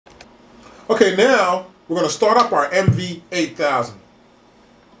Okay, now we're going to start up our MV8000.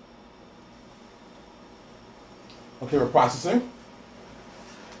 Okay, we're processing.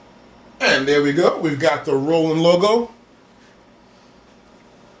 And there we go. We've got the Roland logo.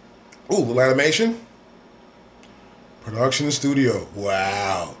 Ooh, little animation. Production studio.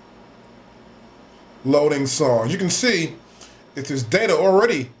 Wow. Loading songs. You can see if there's data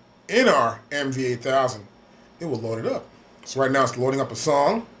already in our MV8000, it will load it up. So right now it's loading up a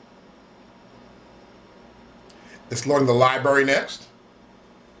song. It's loading the library next.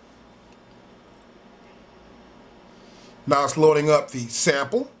 Now it's loading up the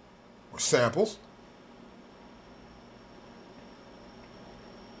sample or samples.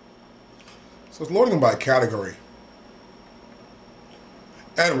 So it's loading them by category.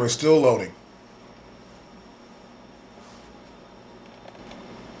 And we're still loading.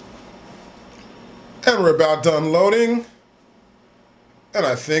 And we're about done loading. And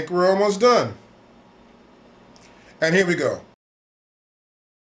I think we're almost done. And here we go.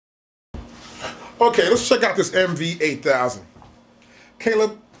 Okay, let's check out this MV8000.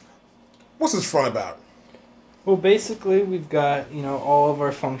 Caleb, what's this fun about? Well, basically, we've got, all of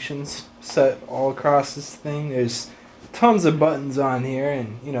our functions set all across this thing. There's tons of buttons on here,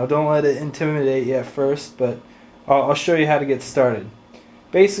 and, don't let it intimidate you at first, but I'll show you how to get started.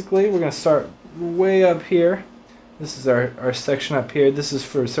 Basically, we're going to start way up here. This is our section up here. This is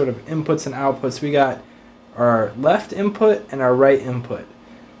for sort of inputs and outputs. We got our left input and our right input.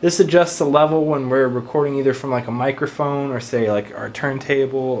 This adjusts the level when we're recording either from like a microphone or say like our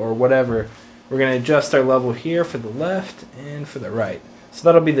turntable or whatever. We're going to adjust our level here for the left and for the right. So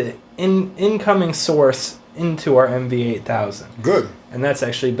that'll be the incoming source into our MV8000. Good. And that's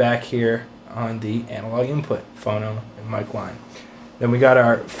actually back here on the analog input, phono and mic line. Then we got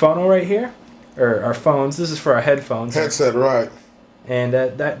our phono right here, or our phones. This is for our headphones. Headset, right. And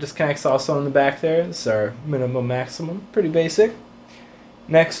that just connects also in the back there. This is our minimum maximum, pretty basic.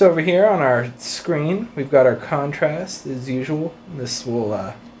 Next over here on our screen, we've got our contrast as usual. This will,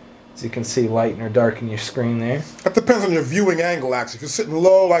 as you can see, lighten or darken your screen there. That depends on your viewing angle, actually. If you're sitting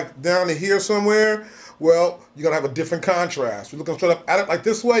low, like down to here somewhere, well, you're going to have a different contrast. If you're looking straight up at it like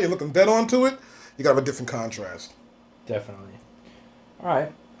this way, you're looking dead onto it, you got to have a different contrast. Definitely. All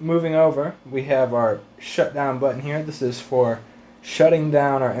right, moving over, we have our shutdown button here. This is for shutting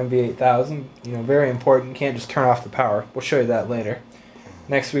down our MV8000. Very important. You can't just turn off the power. We'll show you that later.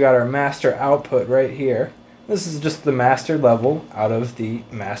 Next, we got our master output right here. This is just the master level out of the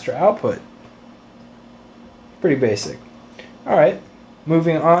master output. Pretty basic. All right,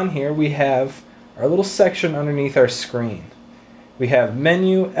 moving on here, we have our little section underneath our screen. We have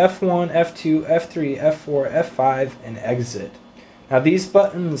menu, F1, F2, F3, F4, F5, and exit. Now these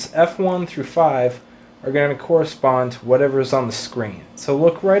buttons, F1 through 5, are going to correspond to whatever is on the screen. So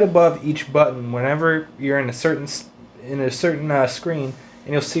look right above each button whenever you're in a certain screen,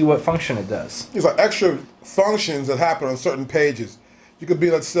 and you'll see what function it does. These are extra functions that happen on certain pages. You could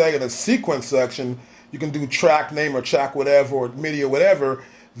be, let's say, in a sequence section, you can do track name or track whatever or MIDI or whatever.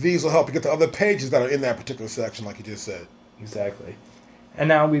 These will help you get to other pages that are in that particular section, like you just said. Exactly. And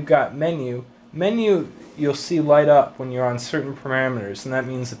now we've got menu. Menu you'll see light up when you're on certain parameters, and that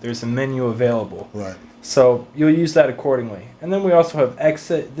means that there's a menu available. Right. So you'll use that accordingly. And then we also have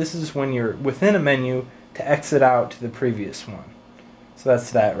exit. This is when you're within a menu to exit out to the previous one. So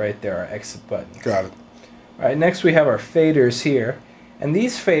that's that right there, our exit button. Got it. All right, next we have our faders here. And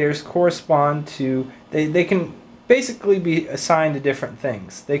these faders correspond to, they can basically be assigned to different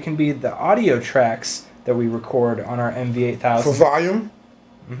things. They can be the audio tracks that we record on our MV8000. For volume?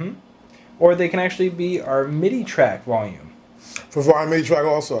 Mm-hmm. Or they can actually be our MIDI track volume. For volume, MIDI track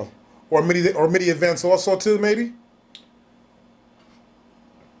also. Or MIDI events also too, maybe?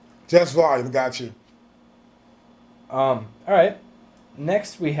 Just volume, got you. All right.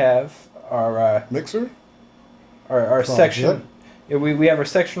 Next we have our mixer? Our section. Yeah, we have our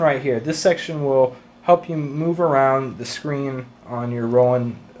section right here. This section will help you move around the screen on your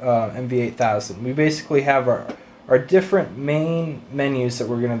Roland MV8000. We basically have our different main menus that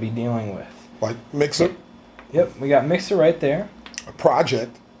we're going to be dealing with. Like mixer? Yep, we got mixer right there. A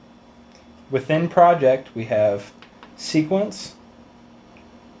project. Within project, we have sequence,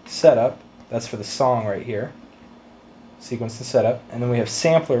 setup. That's for the song right here. Sequence and setup. And then we have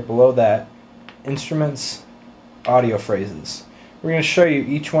sampler below that. Instruments, audio phrases. We're going to show you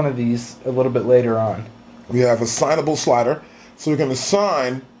each one of these a little bit later on. We have assignable slider. So we can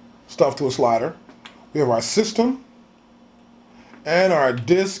assign stuff to a slider. We have our system and our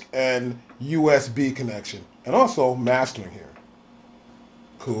disk and USB connection. And also mastering here.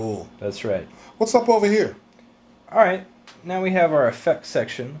 Cool. That's right. What's up over here? Alright, now we have our effects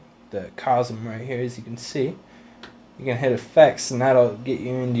section. the Cosm right here, as you can see. You can hit effects, and that'll get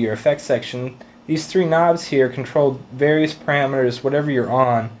you into your effects section. These three knobs here control various parameters, whatever you're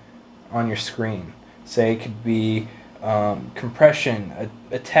on your screen. Say it could be compression,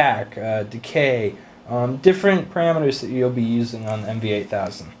 attack, decay, different parameters that you'll be using on the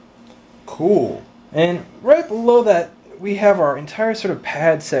MV8000. Cool. And right below that, we have our entire sort of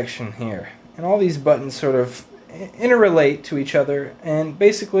pad section here. And all these buttons sort of interrelate to each other. And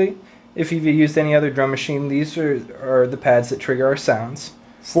basically, if you've used any other drum machine, these are the pads that trigger our sounds.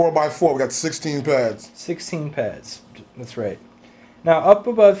 4x4, we got 16 pads. 16 pads, that's right. Now up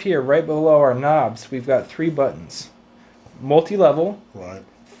above here, right below our knobs, we've got three buttons. Multi-level, Right.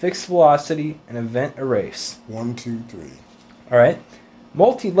 fixed velocity, and event erase. 1, 2, 3. Alright?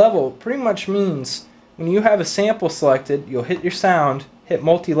 Multi-level pretty much means when you have a sample selected, you'll hit your sound, hit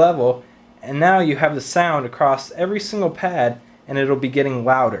multi-level, and now you have the sound across every single pad, and it'll be getting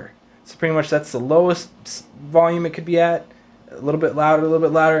louder. So pretty much that's the lowest volume it could be at, a little bit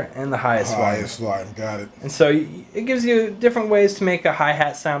louder, and the highest volume. Highest volume, got it. And so it gives you different ways to make a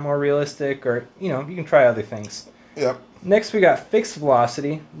hi-hat sound more realistic, or, you know, you can try other things. Yep. Next we got fixed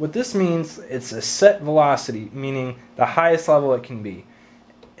velocity. What this means, it's a set velocity, meaning the highest level it can be.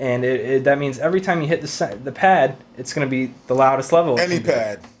 And that means every time you hit the pad, it's going to be the loudest level. Any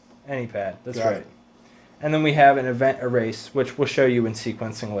pad. Any pad, that's Got right. it. And then we have an event erase, which we'll show you in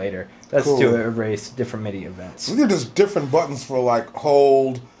sequencing later. That's Cool. to erase different MIDI events. These are just different buttons for like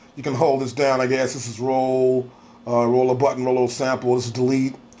hold. You can hold this down, I guess. This is roll, roll a button, roll a sample. This is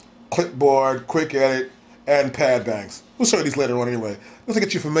delete, clipboard, quick edit, and pad banks. We'll show you these later on anyway. Let's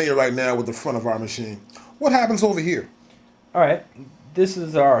get you familiar right now with the front of our machine. What happens over here? All right, this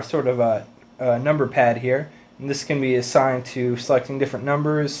is our sort of number pad here. And this can be assigned to selecting different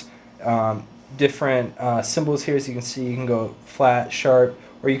numbers, different symbols here. As you can see, you can go flat, sharp,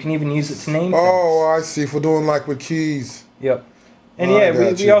 or you can even use it to name things. Oh, I see. For doing like with keys. Yep. And Oh, I yeah,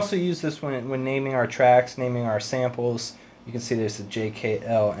 got we you. also use this when naming our tracks, naming our samples. You can see there's a J, K,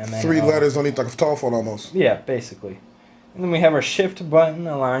 L, M, N, 3 O. letters on each, like a telephone almost. Yeah, basically. And then we have our shift button,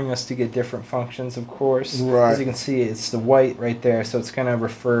 allowing us to get different functions, of course. Right. As you can see, it's the white right there, so it's going to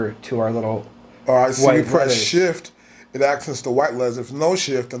refer to our little All right, so white you press letters. shift, it accesses the white letters. If no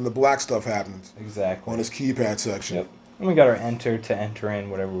shift, then the black stuff happens Exactly. on this keypad section. Yep. And we got our enter to enter in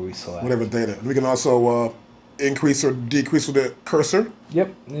whatever we select. Whatever data. We can also increase or decrease with the cursor.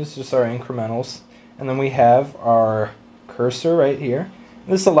 Yep, this is just our incrementals. And then we have our cursor right here.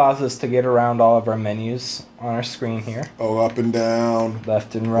 This allows us to get around all of our menus on our screen here. Oh, up and down.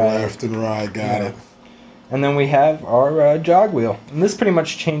 Left and right. Left and right, got it. And then we have our jog wheel. And this pretty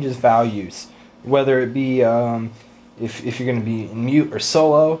much changes values. Whether it be if you're going to be in mute or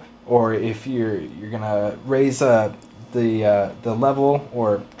solo, or if you're going to raise the level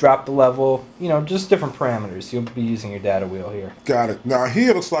or drop the level, you know, just different parameters. You'll be using your data wheel here. Got it. Now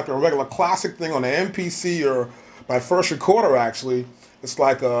here it looks like a regular classic thing on the MPC or my first recorder actually. It's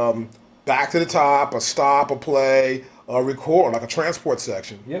like back to the top, a stop, a play, a record, like a transport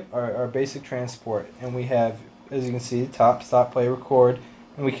section. Yep, our basic transport. And we have, as you can see, top, stop, play, record.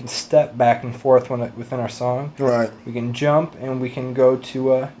 And we can step back and forth within our song. Right. We can jump, and we can go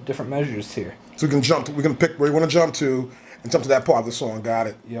to different measures here. So we can jump. We can pick where you want to jump to and jump to that part of the song. Got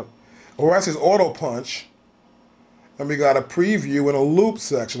it. Yep. All right, says auto punch. And we got a preview and a loop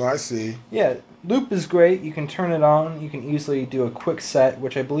section, I see. Yeah, loop is great. You can turn it on. You can easily do a quick set,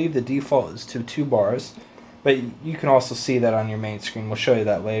 which I believe the default is to 2 bars. But you can also see that on your main screen. We'll show you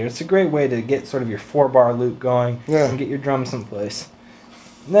that later. It's a great way to get sort of your 4-bar loop going and get your drums in place.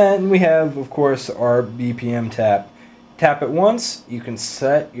 And then we have, of course, our BPM tap. Tap it once, you can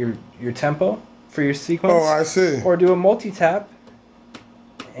set your tempo for your sequence. Oh, I see. Or do a multi-tap,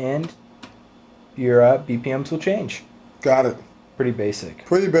 and your BPMs will change. Got it. Pretty basic.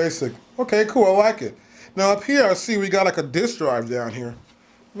 Pretty basic. Okay, cool. I like it. Now up here, I see we got like a disk drive down here.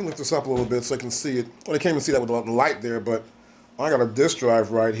 Let me lift this up a little bit so I can see it. Well, I can't even see that with the light there, but I got a disk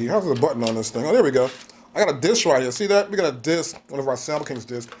drive right here. How's the button on this thing? Oh, there we go. I got a disk right here. See that? We got a disk, one of our SampleKings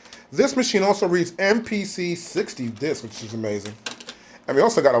discs. This machine also reads MPC 60 discs, which is amazing. And we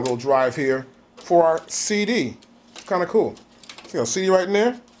also got a little drive here for our CD. It's kind of cool. See a CD right in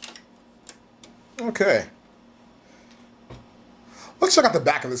there? Okay. Let's check out the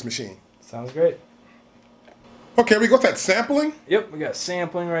back of this machine. Sounds great. Okay, we got that sampling. Yep, we got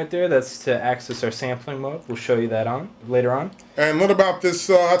sampling right there. That's to access our sampling mode. We'll show you that later on. And what about this?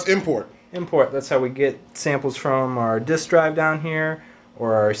 That's import. Import. That's how we get samples from our disk drive down here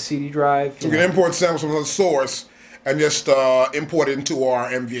or our CD drive. So we can import samples from another source and just import it into our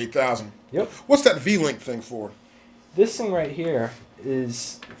MV8000. Yep. What's that V-Link thing for? This thing right here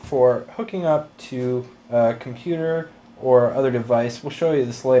is for hooking up to a computer or other device. We'll show you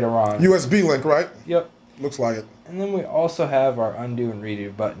this later on. USB link, right? Yep. Looks like it. And then we also have our undo and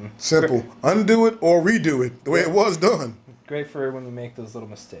redo button. Simple. Undo it or redo it the way it was done. Great for when you make those little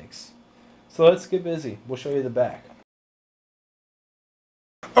mistakes. So let's get busy. We'll show you the back.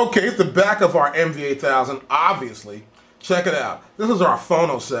 Okay, it's the back of our MV8000, obviously. Check it out. This is our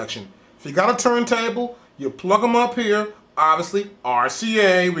phono section. If you got a turntable, you plug them up here. Obviously,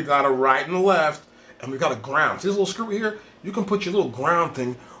 RCA, we got a right and a left, and we got a ground. See this little screw here? You can put your little ground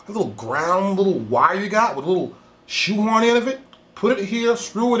thing, a little ground, little wire you got with a little shoehorn end of it. Put it here,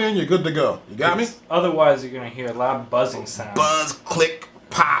 screw it in, you're good to go. You got me? Otherwise, you're going to hear a loud buzzing sound. Buzz, click,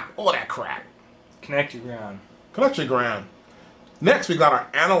 pop, all that crap. Connect your ground. Connect your ground. Next, we got our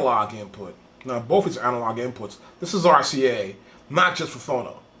analog input. Now, both these analog inputs. This is RCA, not just for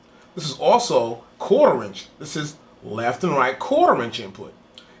phono. This is also quarter-inch. This is left and right quarter-inch input.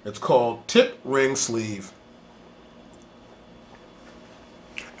 It's called tip ring sleeve.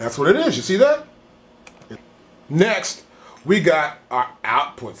 That's what it is. You see that? Next, we got our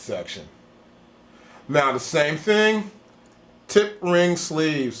output section. Now, the same thing. Tip ring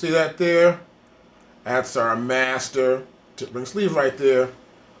sleeve. See that there? That's our master. Tip ring sleeve right there.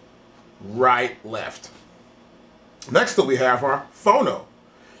 Right, left. Next up we have our phono.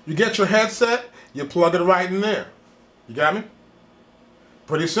 You get your headset, you plug it right in there. You got me?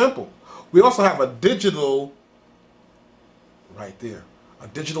 Pretty simple. We also have a digital right there. A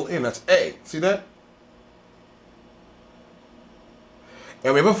digital in, that's A. See that?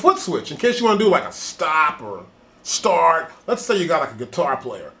 And we have a foot switch in case you want to do like a stop or start. Let's say you got like a guitar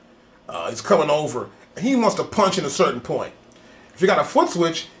player. He's coming over and he wants to punch in a certain point. If you got a foot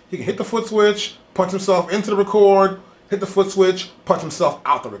switch, he can hit the foot switch, punch himself into the record, hit the foot switch, punch himself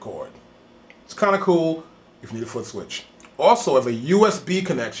out the record. It's kind of cool if you need a foot switch. Also, have a USB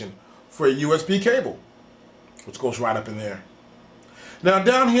connection for a USB cable, which goes right up in there. Now,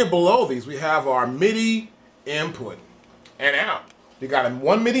 down here below these, we have our MIDI input and out. We got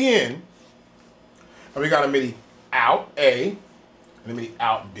one MIDI in, and we got a MIDI out A, and a MIDI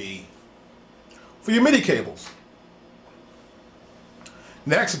out B for your MIDI cables.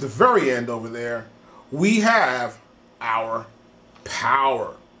 Next, at the very end over there, we have our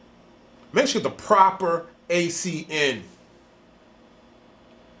power. Make sure you get the proper AC in.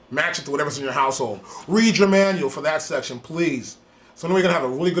 Match it to whatever's in your household. Read your manual for that section, please. So then we're going to have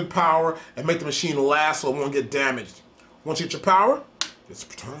a really good power and make the machine last so it won't get damaged. Once you get your power,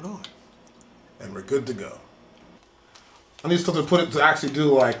 just turn it on. And we're good to go. I need stuff to put it to actually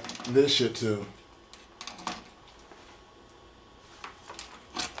do like this shit too.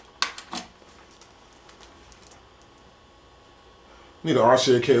 Need an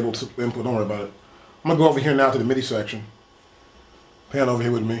RCA cable to input, don't worry about it. I'm going to go over here now to the MIDI section. Pan over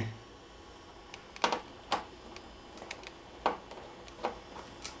here with me.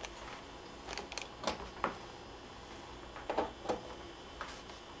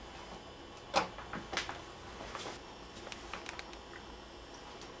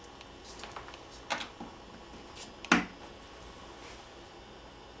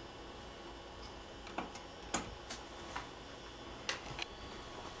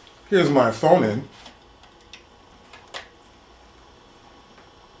 Here's my phone in.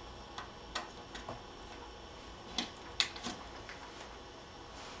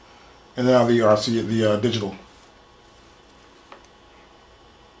 And now the RC, the digital.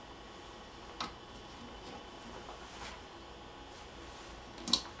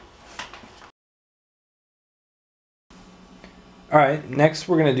 Alright, next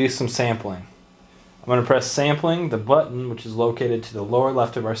we're going to do some sampling. I'm going to press sampling, the button, which is located to the lower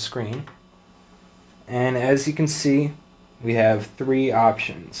left of our screen. And as you can see, we have three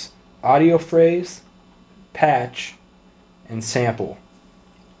options: audio phrase, patch, and sample.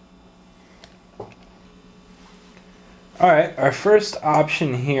 Alright, our first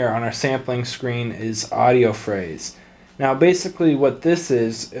option here on our sampling screen is audio phrase. Now basically what this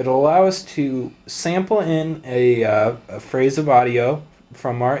is, it'll allow us to sample in a phrase of audio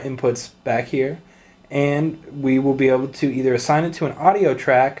from our inputs back here, and we will be able to either assign it to an audio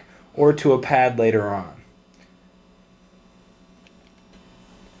track or to a pad later on.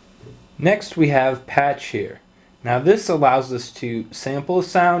 Next we have patch here. Now this allows us to sample a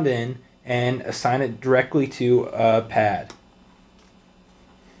sound in and assign it directly to a pad.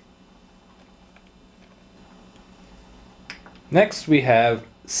 Next we have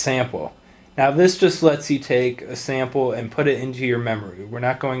sample. Now this just lets you take a sample and put it into your memory. We're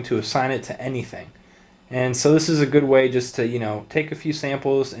not going to assign it to anything. And so this is a good way just to, take a few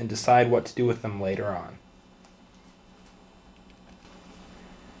samples and decide what to do with them later on.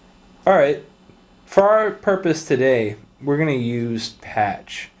 Alright, for our purpose today, we're going to use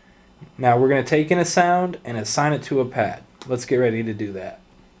patch. Now we're going to take in a sound and assign it to a pad. Let's get ready to do that.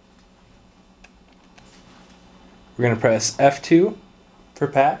 We're going to press F2 for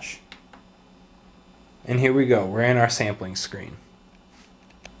patch. And here we go, we're in our sampling screen.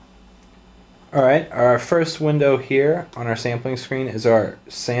 Alright, our first window here on our sampling screen is our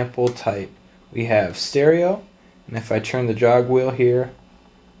sample type. We have stereo, and if I turn the jog wheel here,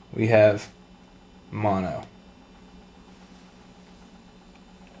 we have mono.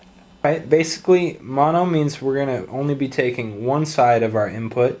 Right, basically mono means we're going to only be taking one side of our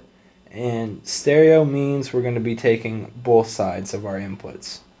input, and stereo means we're going to be taking both sides of our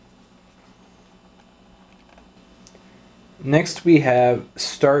inputs. Next we have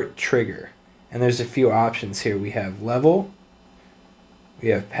start trigger, and there's a few options here. We have level, we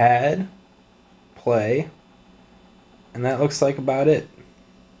have pad, play, and that looks like about it.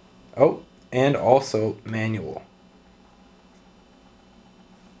 Oh, and also manual.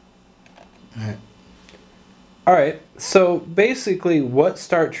 Alright, so basically what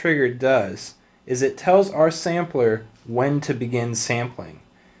start trigger does is it tells our sampler when to begin sampling.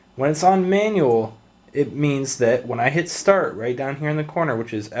 When it's on manual, it means that when I hit start right down here in the corner,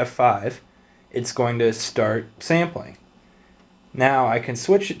 which is F5, it's going to start sampling. Now I can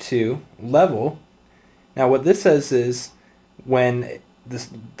switch it to level. Now what this says is when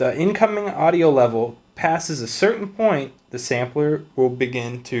the incoming audio level passes a certain point, the sampler will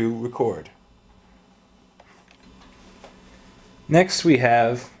begin to record. Next we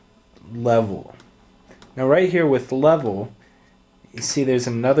have level. Now right here with level, you see there's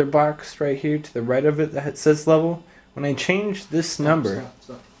another box right here to the right of it that says level. When I change this number,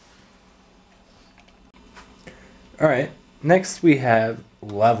 alright, next we have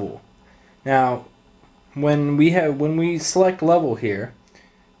level. Now when we select level here,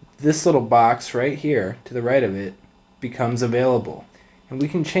 this little box right here to the right of it becomes available. And we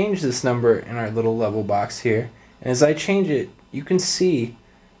can change this number in our little level box here. And as I change it, you can see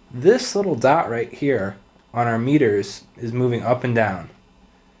this little dot right here on our meters is moving up and down.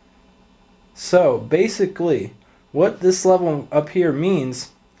 So basically what this level up here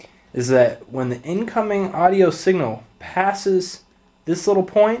means is that when the incoming audio signal passes this little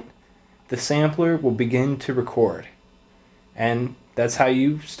point, the sampler will begin to record. And that's how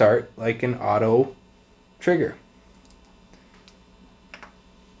you start like an auto trigger.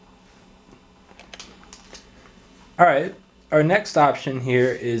 Alright, our next option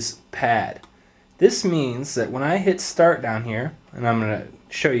here is pad. This means that when I hit start down here, and I'm going to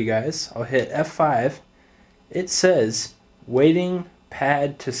show you guys, I'll hit F5, it says waiting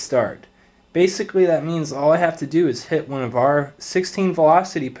pad to start. Basically that means all I have to do is hit one of our 16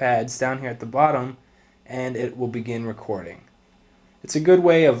 velocity pads down here at the bottom and it will begin recording. It's a good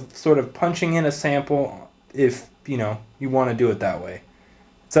way of sort of punching in a sample if you want to do it that way.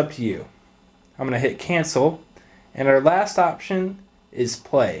 It's up to you. I'm going to hit cancel, and our last option is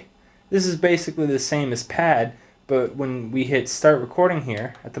play. This is basically the same as pad, but when we hit start recording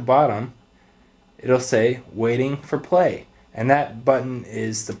here at the bottom, it'll say waiting for play. And that button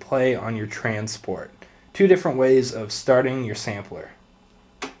is the play on your transport. Two different ways of starting your sampler.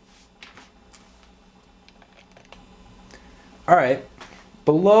 Alright,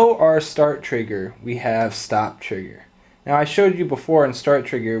 below our start trigger we have stop trigger. Now I showed you before in start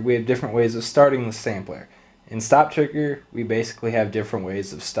trigger we have different ways of starting the sampler. In stop trigger we basically have different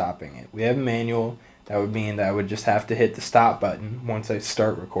ways of stopping it. We have manual, that would mean that I would just have to hit the stop button once I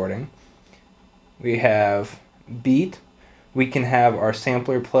start recording. We have beat. We can have our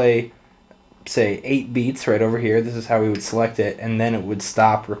sampler play, say, 8 beats right over here. This is how we would select it, and then it would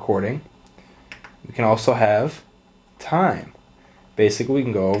stop recording. We can also have time. Basically, we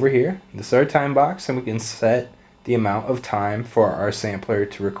can go over here. This is our time box, and we can set the amount of time for our sampler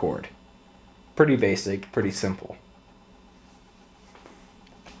to record. Pretty basic, pretty simple.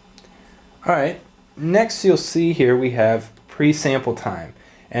 Alright, next you'll see here we have pre-sample time.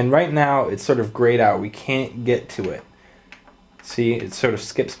 And right now it's sort of grayed out. We can't get to it. See, it sort of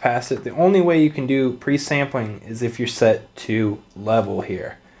skips past it. The only way you can do pre-sampling is if you're set to level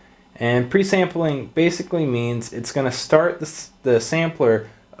here. And pre-sampling basically means it's going to start the sampler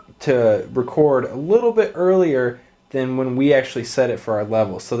to record a little bit earlier than when we actually set it for our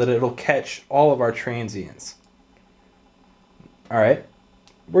level, so that it'll catch all of our transients. Alright,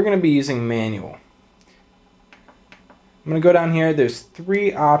 we're going to be using manual. I'm going to go down here. There's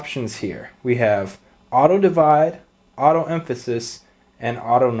 3 options here. We have auto divide, auto emphasis, and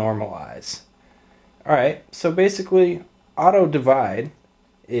auto normalize. Alright, so basically auto divide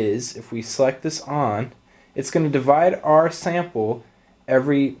is, if we select this on, it's going to divide our sample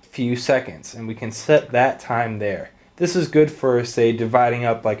every few seconds, and we can set that time there. This is good for, say, dividing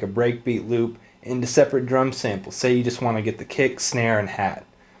up like a breakbeat loop into separate drum samples. Say you just want to get the kick, snare, and hat.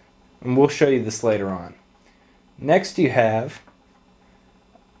 And we'll show you this later on. Next you have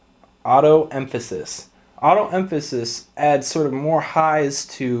auto emphasis. Auto emphasis adds sort of more highs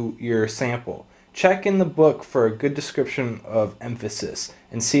to your sample. Check in the book for a good description of emphasis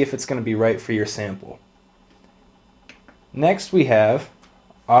and see if it's going to be right for your sample. Next we have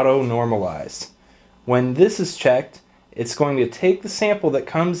auto normalize. When this is checked, it's going to take the sample that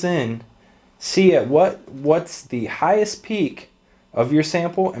comes in, see at what's the highest peak of your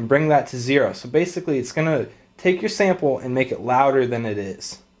sample, and bring that to 0. So basically it's going to take your sample and make it louder than it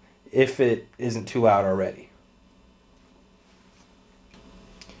is, if it isn't too loud already.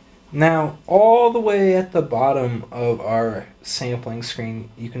 Now, all the way at the bottom of our sampling screen,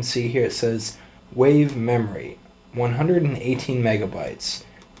 you can see here it says wave memory, 118 megabytes,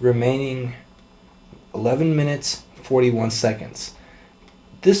 remaining 11 minutes, 41 seconds.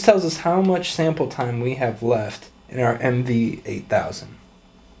 This tells us how much sample time we have left in our MV8000.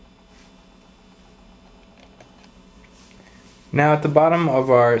 Now at the bottom of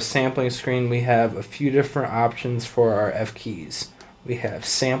our sampling screen we have a few different options for our F keys. We have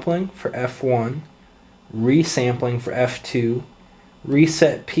sampling for F1, resampling for F2,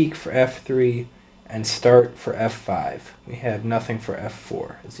 reset peak for F3, and start for F5. We have nothing for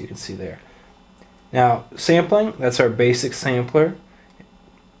F4, as you can see there. Now sampling, that's our basic sampler,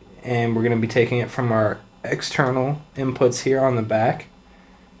 and we're going to be taking it from our external inputs here on the back.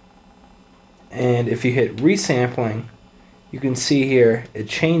 And if you hit resampling, you can see here it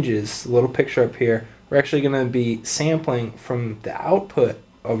changes, the little picture up here. We're actually going to be sampling from the output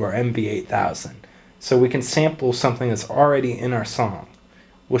of our MV8000. So we can sample something that's already in our song.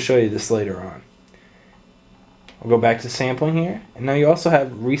 We'll show you this later on. I'll go back to sampling here, and now you also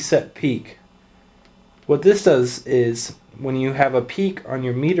have reset peak. What this does is when you have a peak on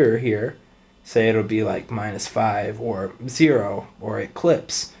your meter here, say it'll be like -5 or 0 or it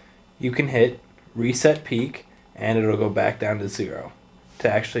clips, you can hit reset peak and it'll go back down to 0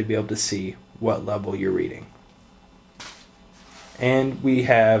 to actually be able to see what level you're reading. And we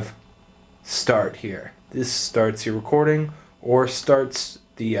have start here. This starts your recording or starts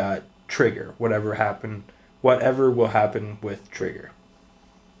the trigger, whatever will happen with trigger.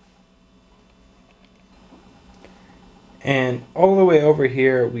 And all the way over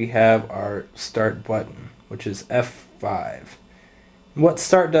here we have our start button, which is F5. What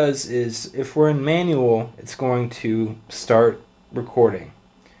start does is, if we're in manual, it's going to start recording.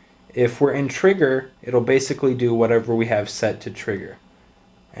 If we're in trigger, it'll basically do whatever we have set to trigger.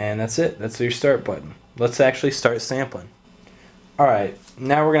 And that's it. That's your start button. Let's actually start sampling. Alright,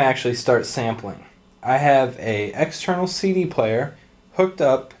 now we're going to actually start sampling. I have a external CD player hooked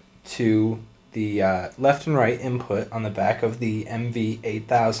up to the left and right input on the back of the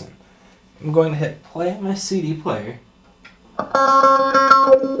MV8000. I'm going to hit play on my CD player. And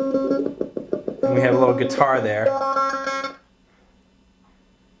we have a little guitar there.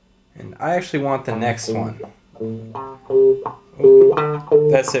 And I actually want the next one.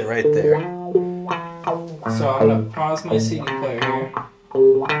 That's it right there. So I'm going to pause my CD player here.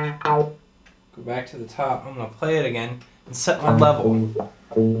 Go back to the top. I'm going to play it again and set my level.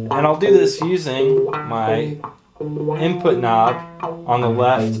 And I'll do this using my input knob on the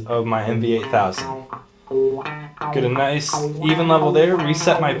left of my MV8000. Get a nice even level there,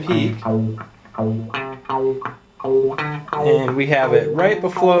 reset my peak, and we have it right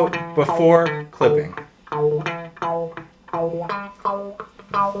before clipping.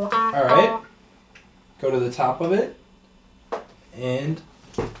 Alright, go to the top of it, and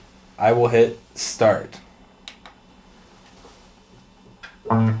I will hit start.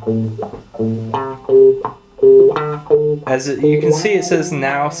 As you can see, it says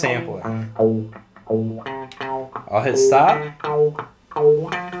now sampling. I'll hit stop.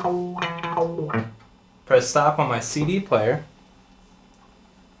 Press stop on my CD player.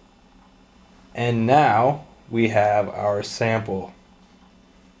 And now we have our sample.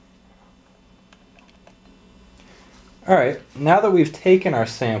 Alright, now that we've taken our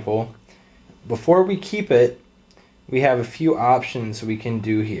sample, before we keep it, we have a few options we can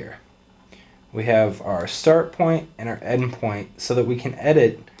do here. We have our start point and our end point so that we can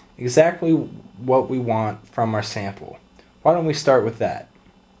edit exactly what we want from our sample. Why don't we start with that?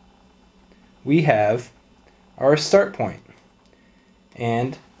 We have our start point,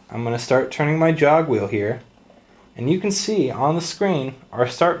 and I'm going to start turning my jog wheel here, and you can see on the screen our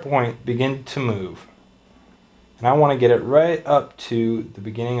start point begin to move, and I want to get it right up to the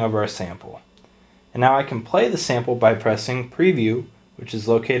beginning of our sample. And now I can play the sample by pressing preview, which is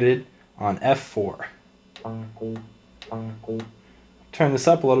located on F4. Turn this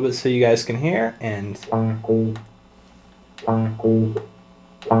up a little bit so you guys can hear, and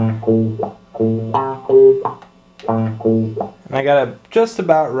I got it just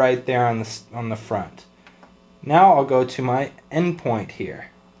about right there on the front. Now I'll go to my endpoint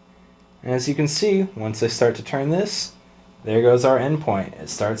here. And as you can see, once I start to turn this, there goes our endpoint. It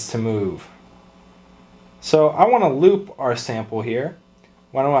starts to move. So I want to loop our sample here.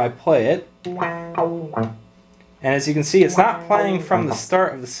 Why don't I play it? And as you can see, it's not playing from the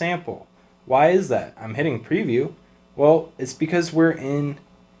start of the sample. Why is that? I'm hitting preview. Well, it's because we're in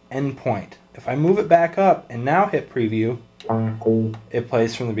endpoint. If I move it back up and now hit preview, it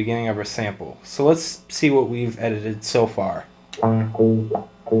plays from the beginning of our sample. So let's see what we've edited so far.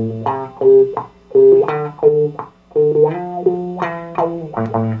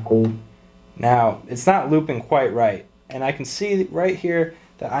 Now, it's not looping quite right, and I can see right here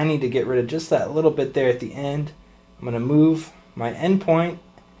that I need to get rid of just that little bit there at the end. I'm going to move my endpoint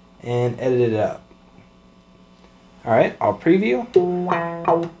and edit it up. Alright, I'll preview.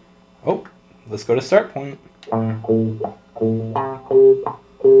 Oh, let's go to start point.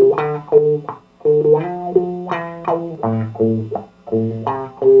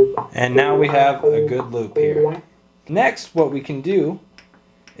 And now we have a good loop here. Next, what we can do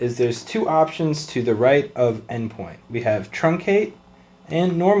is there's two options to the right of endpoint. We have truncate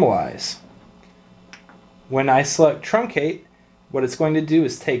and normalize. When I select truncate, what it's going to do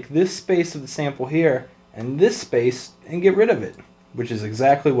is take this space of the sample here and this space and get rid of it, which is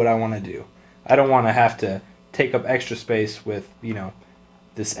exactly what I want to do. I don't want to have to take up extra space with,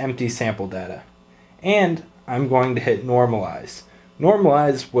 this empty sample data. And I'm going to hit normalize.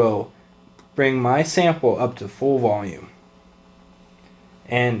 Normalize will bring my sample up to full volume.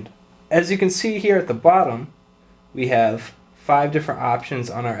 And as you can see here at the bottom, we have 5 different options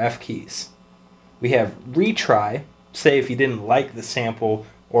on our F keys. We have retry, say if you didn't like the sample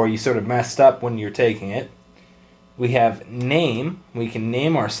or you sort of messed up when you're taking it. We have name, we can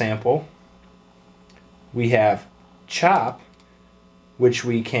name our sample. We have chop, which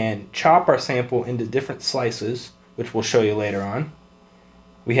we can chop our sample into different slices, which we'll show you later on.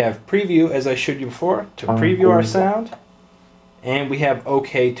 We have preview, as I showed you before, to preview our sound. And we have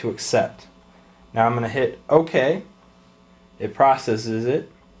OK to accept. Now I'm going to hit OK. It processes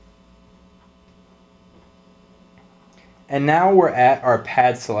it. And now we're at our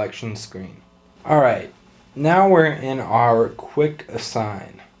pad selection screen. Alright, now we're in our quick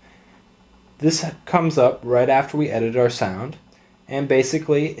assign. This comes up right after we edit our sound, and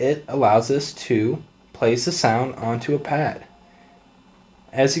basically it allows us to place the sound onto a pad.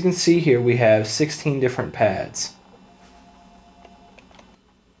 As you can see here, we have 16 different pads.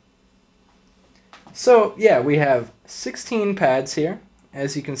 So yeah, we have 16 pads here.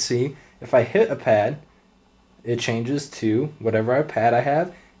 As you can see, if I hit a pad, it changes to whatever pad I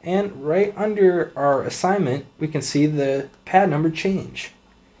have, and right under our assignment we can see the pad number change.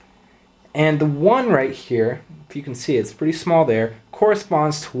 And the 1 right here, if you can see it's pretty small there,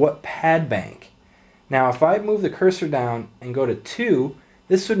 corresponds to what pad bank. Now if I move the cursor down and go to 2,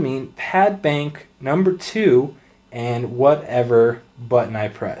 this would mean pad bank number 2 and whatever button I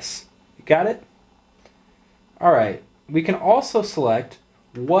press. You got it? Alright, we can also select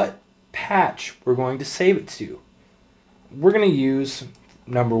what patch we're going to save it to. We're going to use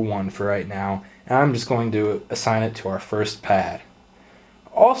number 1 for right now, and I'm just going to assign it to our first pad.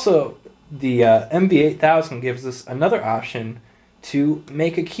 Also, the MV8000 gives us another option to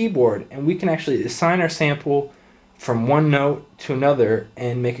make a keyboard, and we can actually assign our sample from one note to another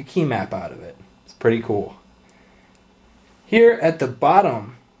and make a key map out of it. It's pretty cool. Here at the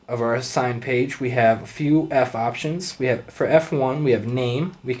bottom of our assign page, we have a few F options. We have, for F1, we have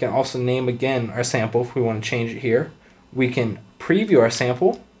name. We can also name again our sample if we want to change it here. We can preview our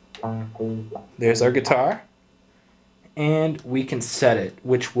sample. There's our guitar. And we can set it,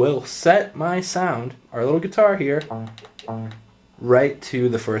 which will set my sound, our little guitar here, right to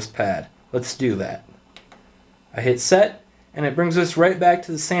the first pad. Let's do that. I hit set, and it brings us right back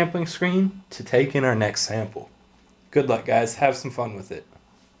to the sampling screen to take in our next sample. Good luck, guys. Have some fun with it.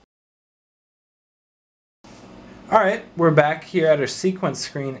 Alright, we're back here at our sequence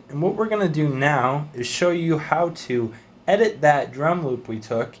screen, and what we're going to do now is show you how to edit that drum loop we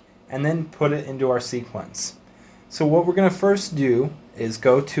took and then put it into our sequence. So what we're going to first do is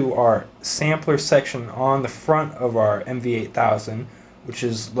go to our sampler section on the front of our MV8000, which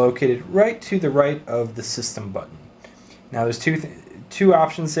is located right to the right of the system button. Now there's two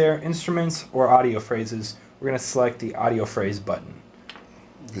options there, instruments or audio phrases. We're going to select the audio phrase button.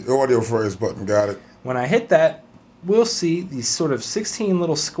 The audio phrase button, got it. When I hit that, we'll see these sort of 16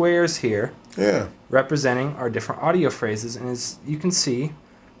 little squares here. Yeah. Representing our different audio phrases, and as you can see,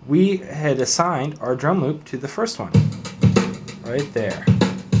 we had assigned our drum loop to the first one, right there.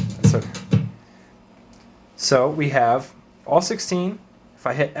 So we have all 16. If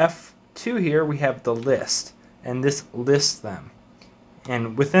I hit F2 here, we have the list, and this lists them.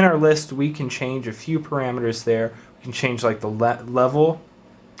 And within our list, we can change a few parameters there. We can change like the level.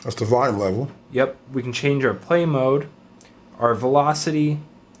 That's the volume level. Yep. We can change our play mode, our velocity,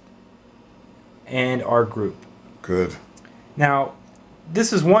 and our group. Good. Now,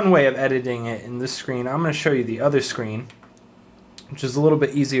 this is one way of editing it in this screen. I'm going to show you the other screen, which is a little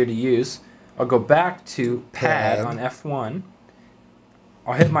bit easier to use. I'll go back to pad on F1.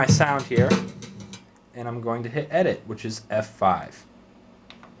 I'll hit my sound here, and I'm going to hit edit, which is F5.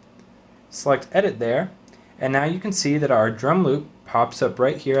 Select edit there, and now you can see that our drum loop pops up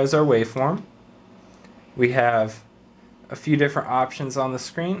right here as our waveform. We have a few different options on the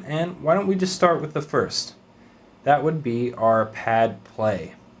screen, and why don't we just start with the first? That would be our pad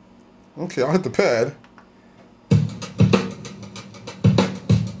play. Okay, I'll hit the pad.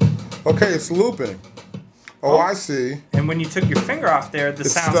 Okay, it's looping. Oh, I see. And when you took your finger off there, the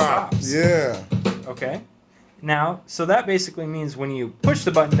sound stops. Yeah. Okay. Now, so that basically means when you push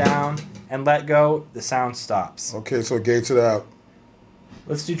the button down and let go, the sound stops. Okay, so it gates it out.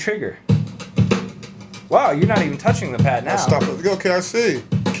 Let's do trigger. Wow, you're not even touching the pad now. Stop it. Okay, I see.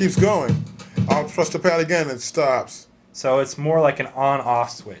 It keeps going. I'll press the pad again and it stops. So it's more like an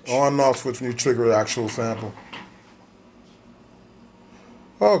on-off switch. On-off switch when you trigger the actual sample.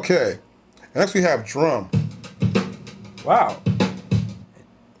 Okay. Next we have drum. Wow.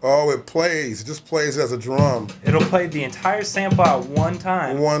 Oh, it plays. It just plays as a drum. It'll play the entire sample out one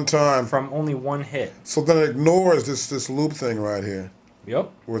time. One time. From only one hit. So then it ignores this loop thing right here.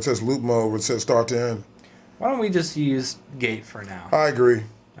 Yep. Where it says loop mode, where it says start to end. Why don't we just use gate for now? I agree.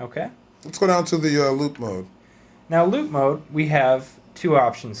 Okay. Let's go down to the loop mode. Now loop mode, we have two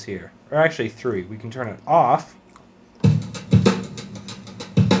options here. Or actually three. We can turn it off.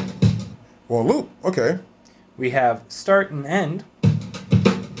 Well, loop. Okay. We have start and end.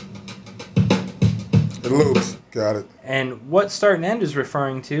 It loops. Got it. And what start and end is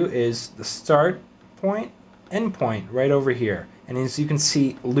referring to is the start point, end point right over here. And as you can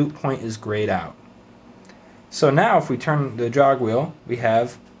see, loop point is grayed out. So now if we turn the jog wheel, we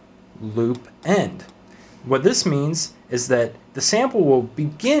have loop end. What this means is that the sample will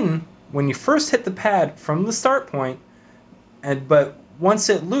begin when you first hit the pad from the start point, but once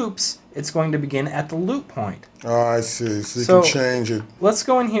it loops, it's going to begin at the loop point. Oh, I see. So you can change it. Let's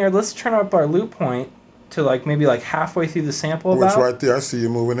go in here. Let's turn up our loop point to maybe halfway through the sample. It's right there. I see you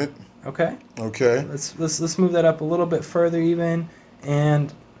moving it. Okay. Okay. Let's move that up a little bit further even,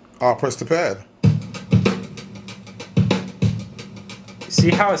 and I'll press the pad. See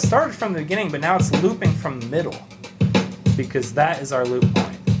how it started from the beginning, but now it's looping from the middle because that is our loop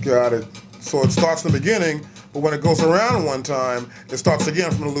point. Got it. So it starts in the beginning, but when it goes around one time, it starts again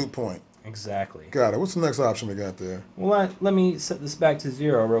from the loop point. Exactly. Got it. What's the next option we got there? Well, let me set this back to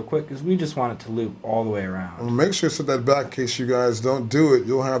 0 real quick because we just want it to loop all the way around. Well, make sure you set that back in case you guys don't do it.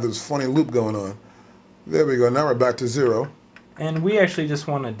 You'll have this funny loop going on. There we go. Now we're back to 0. And we actually just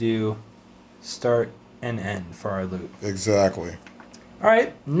want to do start and end for our loop. Exactly. All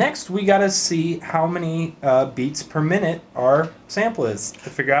right, next we got to see how many beats per minute our sample is to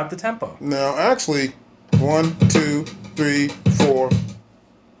figure out the tempo. Now, actually, 1, 2, 3, 4.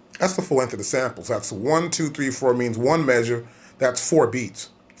 That's the full length of the samples. That's 1, 2, 3, 4 means one measure. That's 4 beats,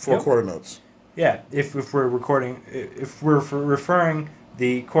 4 quarter notes. Yeah, if we're recording, if we're referring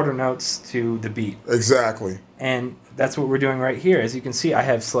the quarter notes to the beat. Exactly. And that's what we're doing right here. As you can see, I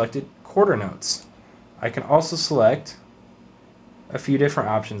have selected quarter notes. I can also select a few different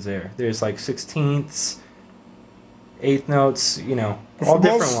options there. There's like 16ths, eighth notes, you know, all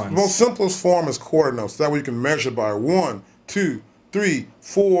different ones. The most simplest form is quarter notes. That way you can measure by 1, 2, 3,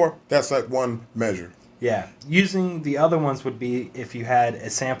 4. That's like one measure. Yeah. Using the other ones would be if you had a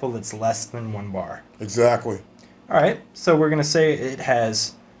sample that's less than 1 bar. Exactly. All right. So we're going to say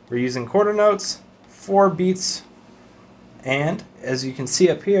we're using quarter notes, 4 beats, and as you can see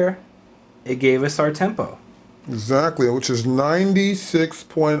up here, it gave us our tempo. Exactly, which is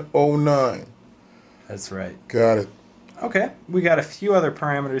 96.09. That's right. Got it. Okay, we got a few other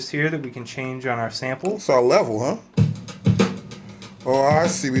parameters here that we can change on our sample. It's our level, huh? Oh, I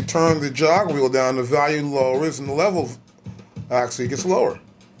see. We turn the jog wheel down, the value lowers, and the level actually gets lower.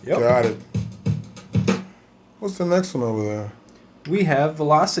 Yep. Got it. What's the next one over there? We have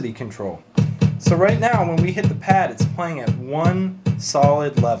velocity control. So right now, when we hit the pad, it's playing at one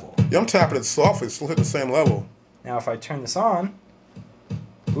solid level. Yeah, I'm tapping it softly. It's still hitting the same level. Now if I turn this on,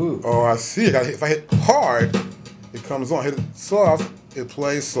 ooh. Oh, I see. If I hit hard, it comes on. Hit it soft, it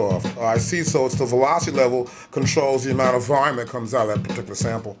plays soft. Oh, I see. So it's the velocity level controls the amount of volume that comes out of that particular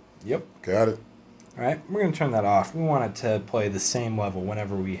sample. Yep. Got it. All right, we're going to turn that off. We want it to play the same level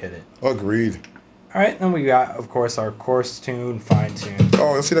whenever we hit it. Agreed. All right, then we got, of course, our coarse tune, fine tune.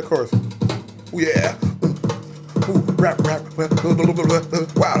 Oh, let's see that chorus. Ooh, yeah. Ooh, rap.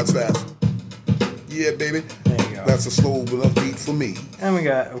 Wow, that's fast. Yeah, baby. There you go. That's a slow beat for me. And we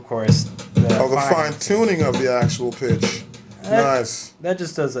got, of course, the fine tuning of the actual pitch. Nice. That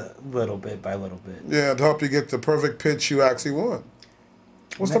just does a little bit by little bit. Yeah, to help you get the perfect pitch you actually want.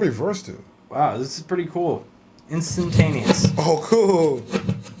 What's the reverse do? Wow, this is pretty cool. Instantaneous. Oh, cool.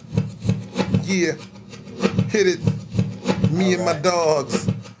 Yeah. Hit it. Me and my dogs.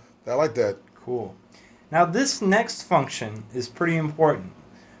 I like that. Cool. Now this next function is pretty important.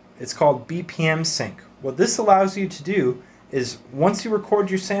 It's called BPM sync. What this allows you to do is once you record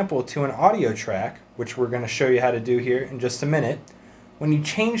your sample to an audio track, which we're going to show you how to do here in just a minute, when you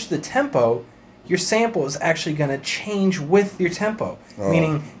change the tempo, your sample is actually going to change with your tempo. Oh.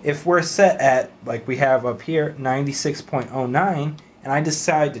 Meaning if we're set at, like we have up here, 96.09, and I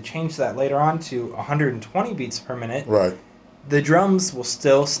decide to change that later on to 120 beats per minute, right, the drums will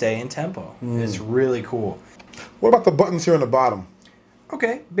still stay in tempo. It's really cool. What about the buttons here on the bottom?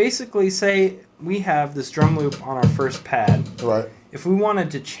 Okay, basically say we have this drum loop on our first pad. Right. If we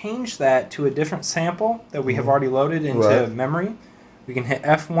wanted to change that to a different sample that we have already loaded into memory, we can hit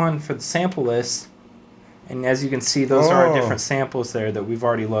F1 for the sample list, and as you can see, those are our different samples there that we've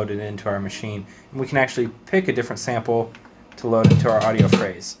already loaded into our machine. And we can actually pick a different sample to load into our audio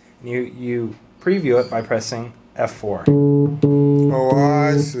phrase. And you preview it by pressing F4. Oh,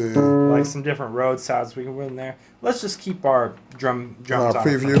 I see. Like some different road sounds we can put in there. Let's just keep our drums on.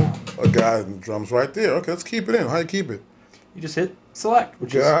 Preview. A guy in drums right there. Okay, let's keep it in. How do you keep it? You just hit select,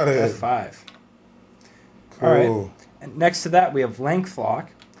 which is F5. Cool. All right. And next to that, we have length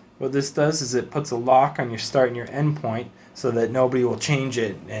lock. What this does is it puts a lock on your start and your end point so that nobody will change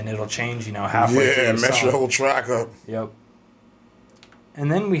it, and it'll change, halfway through the song. Mess your whole track up. Yep.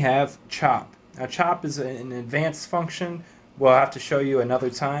 And then we have chop. Now, chop is an advanced function. We'll have to show you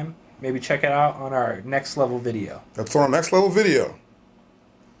another time. Maybe check it out on our next level video. That's on our next level video.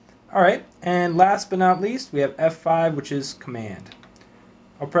 All right. And last but not least, we have F5, which is command.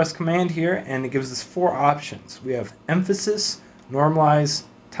 I'll press command here, and it gives us 4 options. We have emphasis, normalize,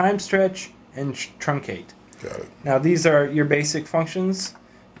 time stretch, and truncate. Got it. Now, these are your basic functions.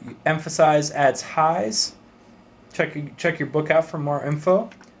 Emphasize adds highs. Check your book out for more info.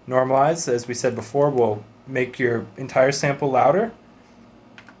 Normalize, as we said before, will make your entire sample louder.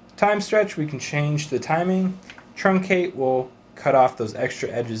 Time stretch, we can change the timing. Truncate will cut off those extra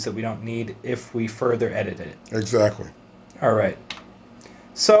edges that we don't need if we further edit it. Exactly. All right.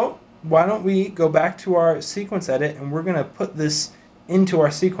 So why don't we go back to our sequence edit, and we're going to put this into our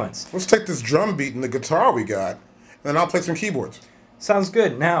sequence. Let's take this drum beat and the guitar we got, and then I'll play some keyboards. Sounds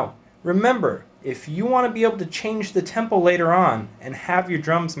good. Now, remember, if you want to be able to change the tempo later on and have your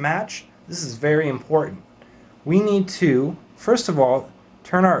drums match, this is very important. We need to, first of all,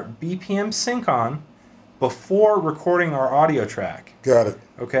 turn our BPM sync on before recording our audio track. Got it.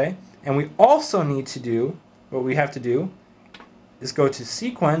 Okay? And we also need to do, what we have to do, is go to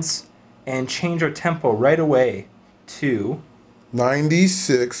sequence and change our tempo right away to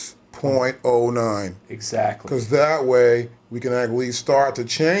 96.09. Exactly. Because that way we can actually start to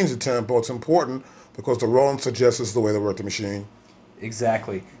change the tempo. It's important because the Roland suggests is the way to work the machine.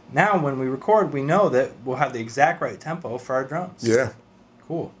 Exactly. Now when we record, we know that we'll have the exact right tempo for our drums. Yeah.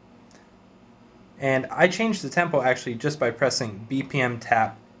 Cool. And I changed the tempo actually just by pressing BPM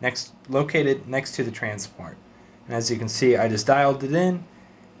tap located next to the transport. And as you can see, I just dialed it in,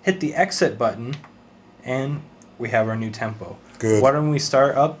 hit the exit button, and we have our new tempo. Good. Why don't we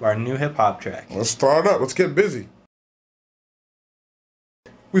start up our new hip-hop track? Let's start up. Let's get busy.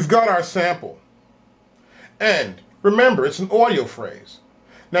 We've got our sample. And remember, it's an audio phrase.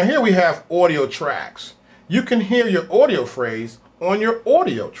 Now here we have audio tracks. You can hear your audio phrase on your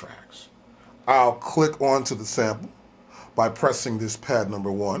audio tracks. I'll click onto the sample by pressing this pad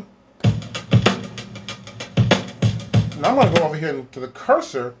number 1. Now I'm going to go over here to the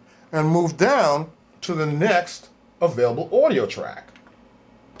cursor and move down to the next available audio track.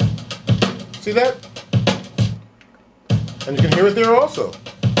 See that? And you can hear it there also.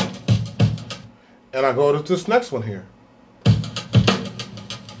 And I go to this next one here.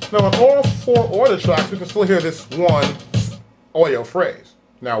 Now on all 4 audio tracks, we can still hear this one audio phrase.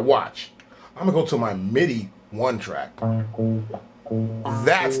 Now watch. I'm going to go to my MIDI 1 track.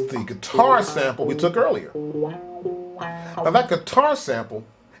 That's the guitar sample we took earlier. Now that guitar sample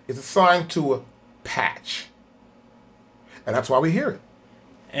is assigned to a patch. And that's why we hear it.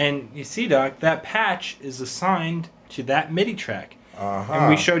 And you see, Doc, that patch is assigned to that MIDI track. And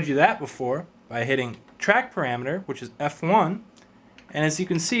we showed you that before by hitting track parameter, which is F1. And as you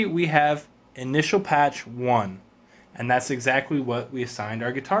can see, we have initial patch 1. And that's exactly what we assigned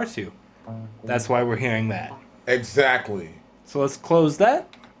our guitar to. That's why we're hearing that. Exactly. So let's close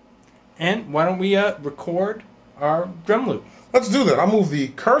that. And why don't we record our drum loop? Let's do that. I'll move the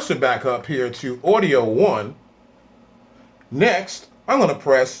cursor back up here to audio 1. Next, I'm going to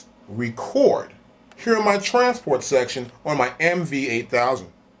press record here in my transport section on my MV8000.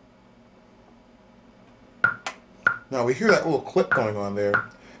 Now we hear that little click going on there.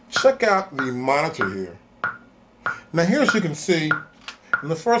 Check out the monitor here. Now here, as you can see, in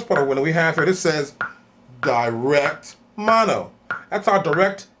the first part of the window we have here, it says direct mono. That's our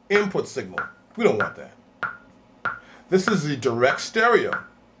direct input signal. We don't want that. This is the direct stereo.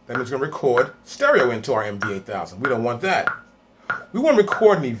 That means we're going to record stereo into our MV8000. We don't want that. We want to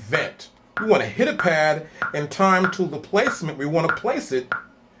record an event. We want to hit a pad and time to the placement. We want to place it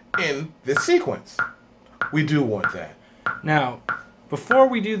in this sequence. We do want that. Now, before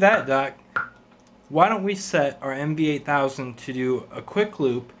we do that, Doc, why don't we set our MV8000 to do a quick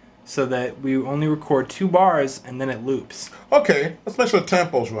loop so that we only record 2 bars and then it loops? Okay, let's make sure the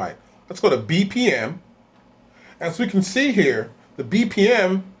tempo's right. Let's go to BPM. As we can see here, the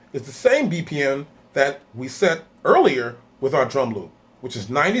BPM is the same BPM that we set earlier with our drum loop, which is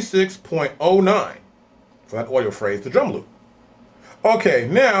 96.09 for that audio phrase, the drum loop. Okay,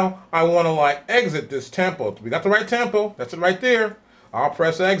 now I want to exit this tempo. We got the right tempo. That's it right there. I'll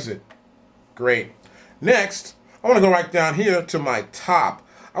press exit. Great. Next, I want to go right down here to my top.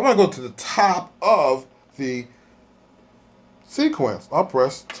 I want to go to the top of the sequence. I'll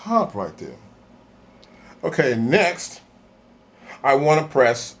press top right there. Okay, next, I want to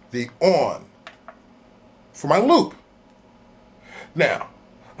press the on for my loop. Now,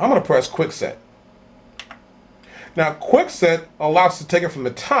 I'm going to press quick set. Now, quick set allows us to take it from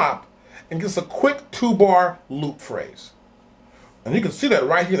the top and gives us a quick 2-bar loop phrase. And you can see that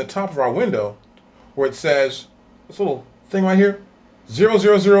right here at the top of our window where it says, this little thing right here,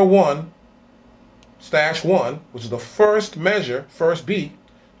 0001 slash 1, which is the first measure, first beat,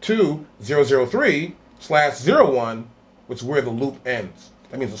 to 003 slash 01, which is where the loop ends.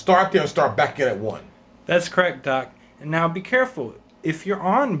 That means to start there and start back in at 1. That's correct, Doc. And now be careful. If you're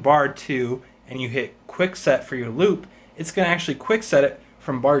on bar 2 and you hit quick set for your loop, it's going to actually quick set it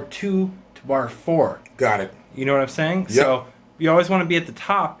from bar 2 to bar 4. Got it. You know what I'm saying? Yep. So you always want to be at the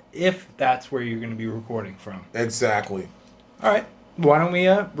top if that's where you're going to be recording from. Exactly. All right. Why don't we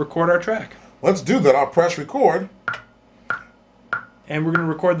record our track? Let's do that. I'll press record. And we're going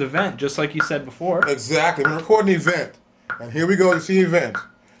to record the event, just like you said before. Exactly. We're recording an event. And here we go. You see event.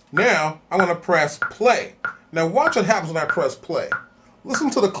 Now, I want to press play. Now, watch what happens when I press play. Listen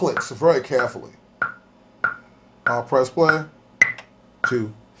to the clicks very carefully. I'll press play.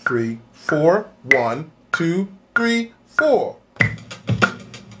 2, 3, 4. 1, 2, 3, 4.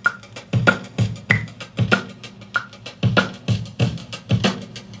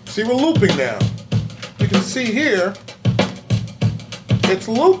 See, we're looping now. You can see here, it's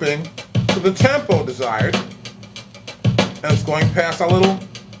looping to the tempo desired. And it's going past our little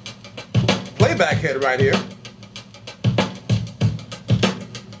playback head right here.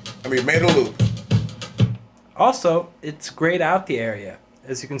 And we made a loop. Also, it's grayed out the area,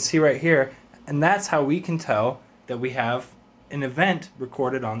 as you can see right here. And that's how we can tell that we have an event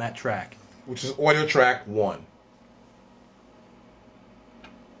recorded on that track. Which is audio track 1.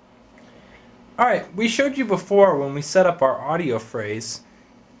 Alright, we showed you before when we set up our audio phrase.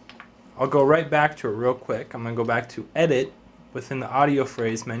 I'll go right back to it real quick. I'm going to go back to Edit within the audio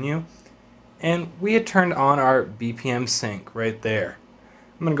phrase menu. And we had turned on our BPM sync right there.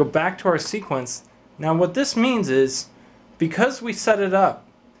 I'm going to go back to our sequence. Now what this means is, because we set it up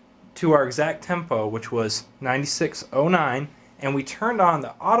to our exact tempo, which was 96.09, and we turned on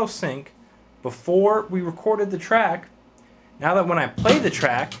the auto sync before we recorded the track, now that when I play the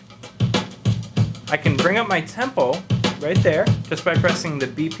track, I can bring up my tempo right there just by pressing the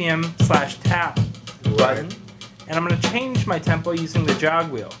BPM/tap button, and I'm going to change my tempo using the jog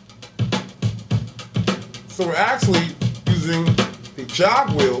wheel. So we're actually using the jog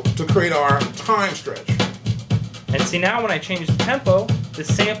wheel to create our time stretch. And see, now when I change the tempo, the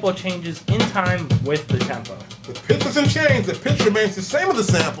sample changes in time with the tempo. The pitch doesn't change, the pitch remains the same as the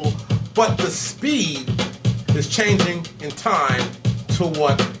sample, but the speed is changing in time to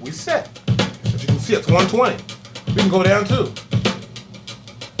what we set. As you can see, it's 120. We can go down too.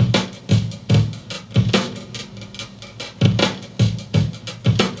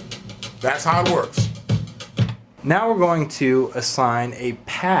 That's how it works. Now we're going to assign a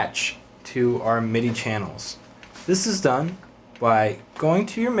patch to our MIDI channels. This is done by going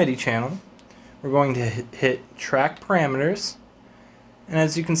to your MIDI channel. We're going to hit track parameters, and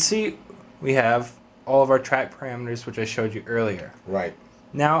as you can see, we have all of our track parameters which I showed you earlier. Right.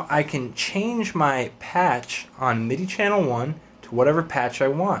 Now I can change my patch on MIDI channel 1 to whatever patch I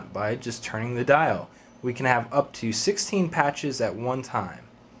want by just turning the dial. We can have up to 16 patches at one time.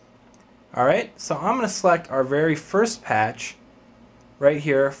 Alright, so I'm going to select our very first patch right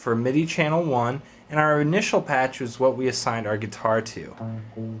here for MIDI channel 1, and our initial patch was what we assigned our guitar to.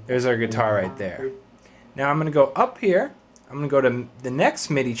 There's our guitar right there. Now I'm going to go up here, I'm going to go to the next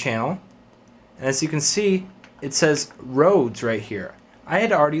MIDI channel, and as you can see it says Rhodes right here. I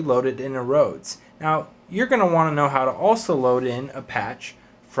had already loaded in a Rhodes. Now you're going to want to know how to also load in a patch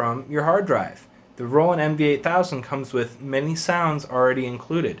from your hard drive. The Roland MV 8000 comes with many sounds already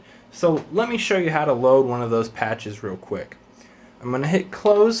included. So let me show you how to load one of those patches real quick. I'm going to hit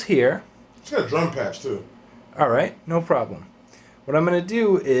close here. It's got a drum patch too. Alright, no problem. What I'm going to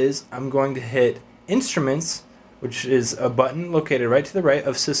do is I'm going to hit Instruments, which is a button located right to the right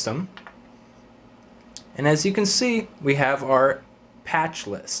of System. And as you can see, we have our patch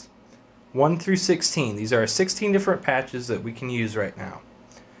list. 1 through 16. These are 16 different patches that we can use right now.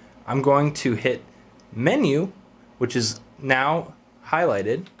 I'm going to hit Menu, which is now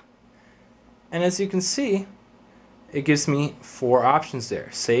highlighted. And as you can see, it gives me 4 options there.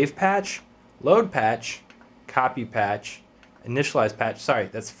 Save patch, load patch, copy patch, initialize patch. Sorry,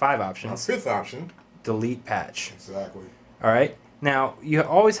 that's 5 options. Our 5th option. Delete patch. Exactly. Alright, now you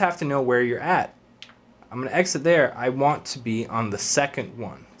always have to know where you're at. I'm going to exit there. I want to be on the second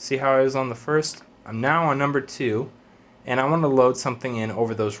one. See how I was on the first? I'm now on number 2, and I want to load something in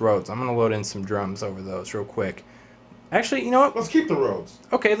over those Rhodes. I'm going to load in some drums over those real quick. Actually, you know what? Let's keep the Rhodes.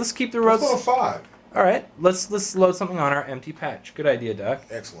 Okay, let's keep the Rhodes. Let's go to 5. Alright, let's load something on our empty patch. Good idea, Doc.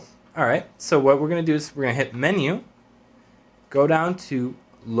 Excellent. Alright, so what we're going to do is we're going to hit Menu, go down to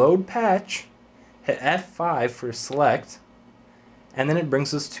Load Patch, hit F5 for Select, and then it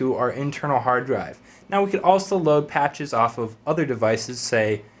brings us to our internal hard drive. Now we could also load patches off of other devices,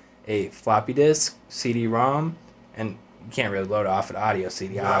 say a floppy disk, CD-ROM, and you can't really load off an audio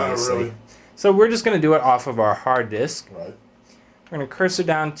CD, obviously. Really. So we're just going to do it off of our hard disk. Right. We're going to cursor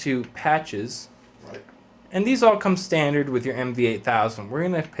down to Patches. Right. And these all come standard with your MV 8000. We're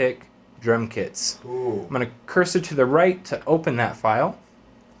going to pick drum kits. Cool. I'm going to cursor to the right to open that file.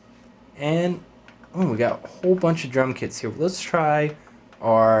 And we got a whole bunch of drum kits here. Let's try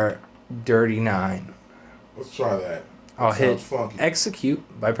our Dirty 9. Let's try that. I'll hit funky.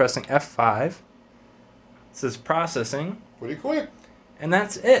 Execute by pressing F5. It says Processing. Pretty quick. And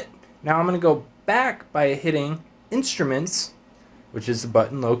that's it. Now I'm going to go back by hitting Instruments, which is the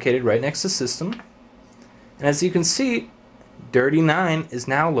button located right next to System. And as you can see, Dirty 9 is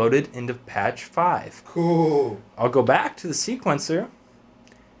now loaded into patch 5. Cool. I'll go back to the sequencer,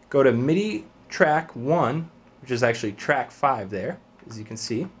 go to MIDI track 1, which is actually track 5 there, as you can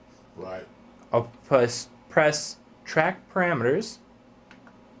see. Right. I'll press track parameters,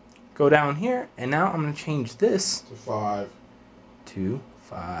 go down here, and now I'm going to change this To 5. to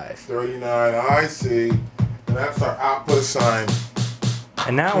 5. 39. I see. And that's our output sign.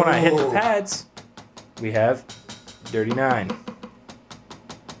 And now when I hit the Cool. pads, we have Dirty 9.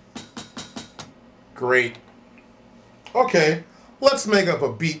 Great. Okay, let's make up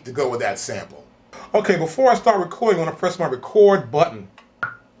a beat to go with that sample. Okay, before I start recording, I want to press my record button.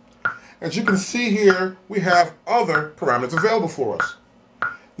 As you can see here, we have other parameters available for us.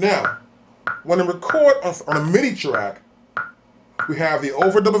 Now, when I record on a MIDI track, we have the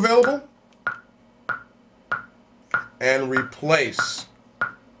overdub available and replace.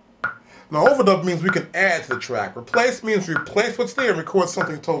 Now, overdub means we can add to the track. Replace means replace what's there and record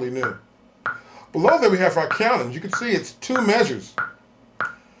something totally new. Below there we have our counting. You can see it's 2 measures.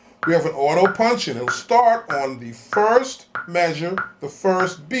 We have an auto punch-in. It'll start on the first measure, the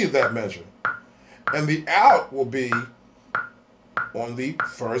first beat of that measure. And the out will be on the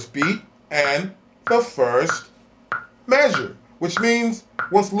first beat and the first measure, which means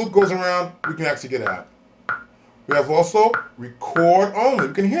once the loop goes around, we can actually get out. We have also record only.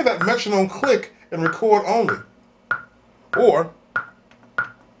 We can hear that metronome click and record only. Or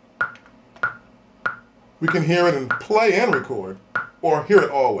we can hear it and play and record, or hear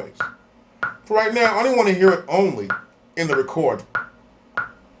it always. For right now, I only want to hear it only in the record.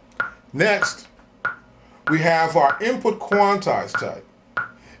 Next, we have our input quantize type.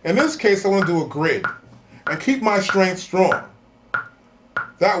 In this case, I want to do a grid and keep my strength strong.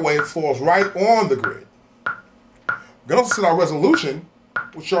 That way it falls right on the grid. We can also set our resolution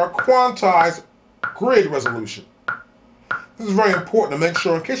which are quantized grid resolution. This is very important to make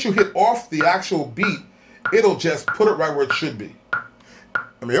sure in case you hit off the actual beat, it'll just put it right where it should be.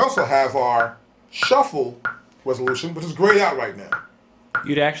 And we also have our shuffle resolution, which is grayed out right now.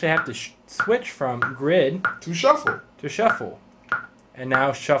 You'd actually have to switch from grid to shuffle. And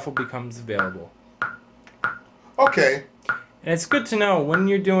now shuffle becomes available. Okay. And it's good to know when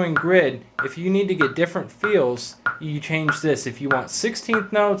you're doing grid, if you need to get different feels, you change this. If you want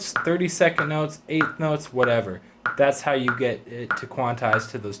 16th notes, 32nd notes, 8th notes, whatever. That's how you get it to quantize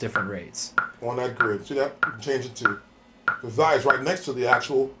to those different rates. On that grid. See that? You can change it to the XI is right next to the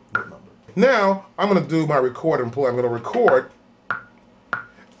actual note number. Now, I'm going to do my record and play. I'm going to record.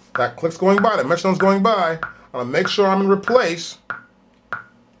 That click's going by, that metronome's going by. I'm going to make sure I'm in replace.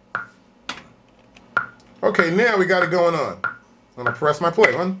 Okay, now we got it going on. I'm going to press my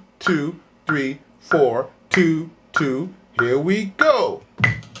play. 1, 2, 3, 4, 2, 2. Here we go.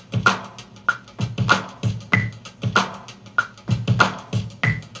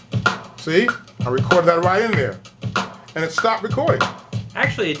 See? I recorded that right in there. And it stopped recording.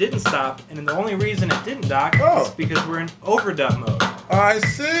 Actually, it didn't stop, and the only reason it didn't, Doc, is because we're in overdub mode. I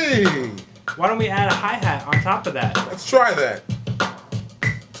see. Why don't we add a hi-hat on top of that? Let's try that.